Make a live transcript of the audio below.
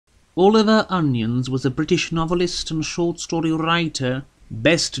Oliver Onions was a British novelist and short story writer,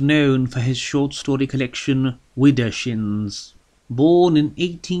 best known for his short story collection Widdershins. Born in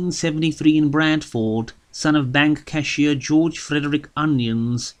 1873 in Bradford, son of bank cashier George Frederick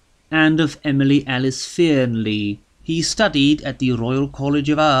Onions and of Emily Alice Fearnley, he studied at the Royal College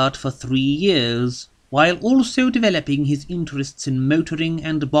of Art for 3 years, while also developing his interests in motoring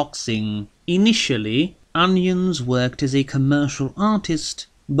and boxing. Initially, Onions worked as a commercial artist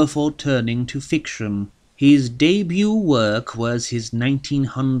before turning to fiction. His debut work was his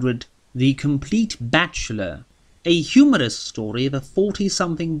 1900 The Complete Bachelor, a humorous story of a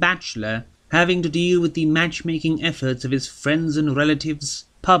 40-something bachelor having to deal with the matchmaking efforts of his friends and relatives,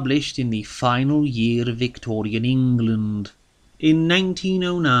 published in the final year of Victorian England. In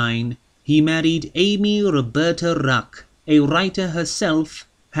 1909, he married Amy Roberta Ruck, a writer herself,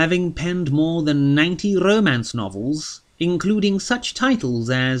 having penned more than 90 romance novels, including such titles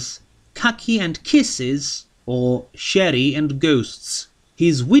as Cucky and Kisses or Sherry and Ghosts.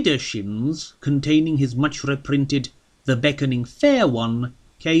 His Widdershins, containing his much reprinted The Beckoning Fair One,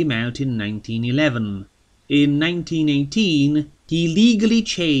 came out in 1911. In 1918, he legally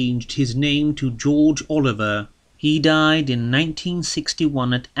changed his name to George Oliver. He died in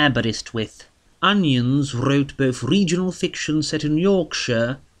 1961 at Aberystwyth. Onions wrote both regional fiction set in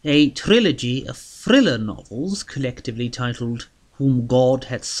Yorkshire, a trilogy of thriller novels collectively titled Whom God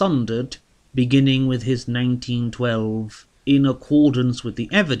Had Sundered, beginning with his 1912 In Accordance with the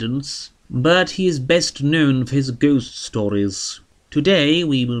Evidence, but he is best known for his ghost stories. Today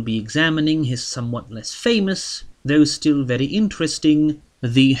we will be examining his somewhat less famous, though still very interesting,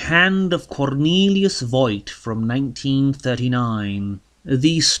 The Hand of Kornelius Voyt from 1939.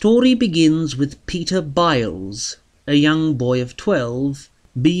 The story begins with Peter Byles, a young boy of 12,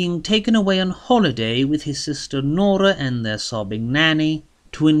 being taken away on holiday with his sister Nora and their sobbing nanny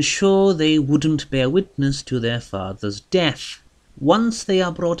to ensure they wouldn't bear witness to their father's death. Once they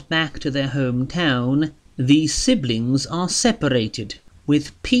are brought back to their hometown, the siblings are separated,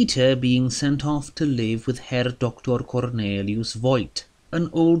 with Peter being sent off to live with Herr Doktor Kornelius Voyt, an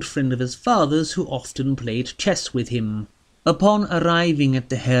old friend of his father's who often played chess with him. Upon arriving at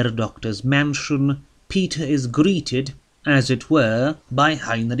the Herr Doctor's mansion, Peter is greeted, as it were, by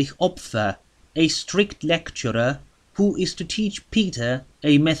Heinrich Opfer, a strict lecturer who is to teach Peter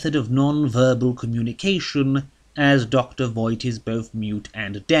a method of non-verbal communication, as Dr. Voyt is both mute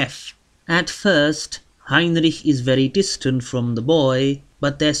and deaf. At first, Heinrich is very distant from the boy,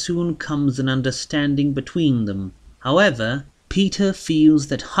 but there soon comes an understanding between them. However, Peter feels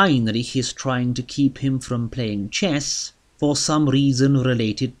that Heinrich is trying to keep him from playing chess for some reason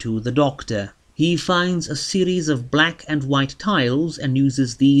related to the Doctor. He finds a series of black and white tiles and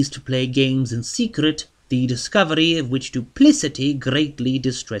uses these to play games in secret, the discovery of which duplicity greatly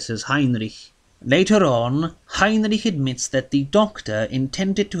distresses Heinrich. Later on, Heinrich admits that the Doctor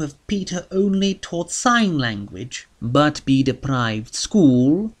intended to have Peter only taught sign language, but be deprived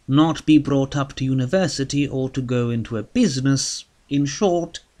school, not be brought up to university or to go into a business, in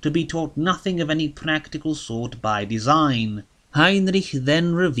short, to be taught nothing of any practical sort by design. Heinrich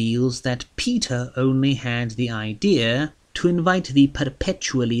then reveals that Peter only had the idea to invite the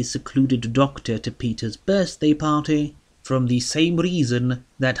perpetually secluded Doctor to Peter's birthday party, from the same reason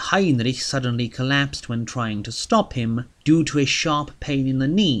that Heinrich suddenly collapsed when trying to stop him due to a sharp pain in the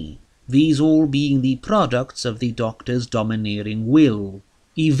knee, these all being the products of the Doctor's domineering will.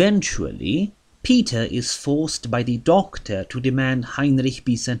 Eventually, Peter is forced by the Doctor to demand Heinrich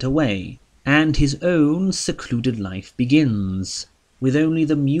be sent away, and his own secluded life begins, with only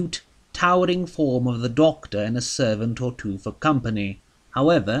the mute, towering form of the Doctor and a servant or two for company.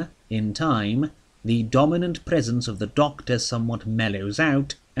 However, in time, the dominant presence of the Doctor somewhat mellows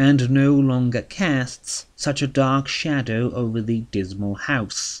out, and no longer casts such a dark shadow over the dismal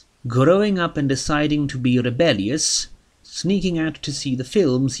house. Growing up and deciding to be rebellious, sneaking out to see the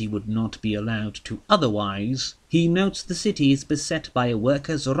films he would not be allowed to otherwise, he notes the city is beset by a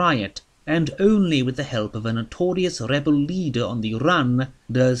workers' riot, and only with the help of a notorious rebel leader on the run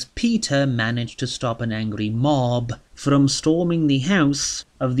does Peter manage to stop an angry mob from storming the house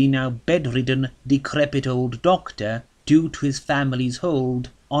of the now bedridden, decrepit old Doctor due to his family's hold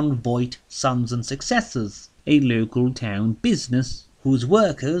on Voyt, Sons and Successors, a local town business whose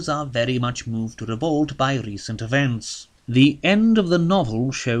workers are very much moved to revolt by recent events. The end of the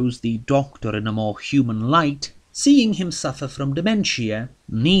novel shows the Doctor in a more human light, seeing him suffer from dementia,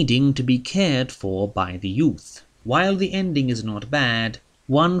 needing to be cared for by the youth. While the ending is not bad,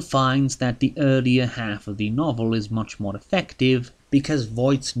 one finds that the earlier half of the novel is much more effective, because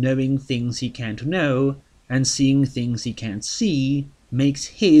Voigt's knowing things he can't know, and seeing things he can't see, makes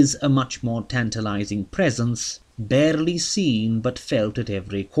his a much more tantalizing presence, barely seen but felt at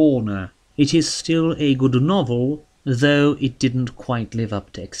every corner. It is still a good novel, though it didn't quite live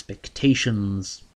up to expectations.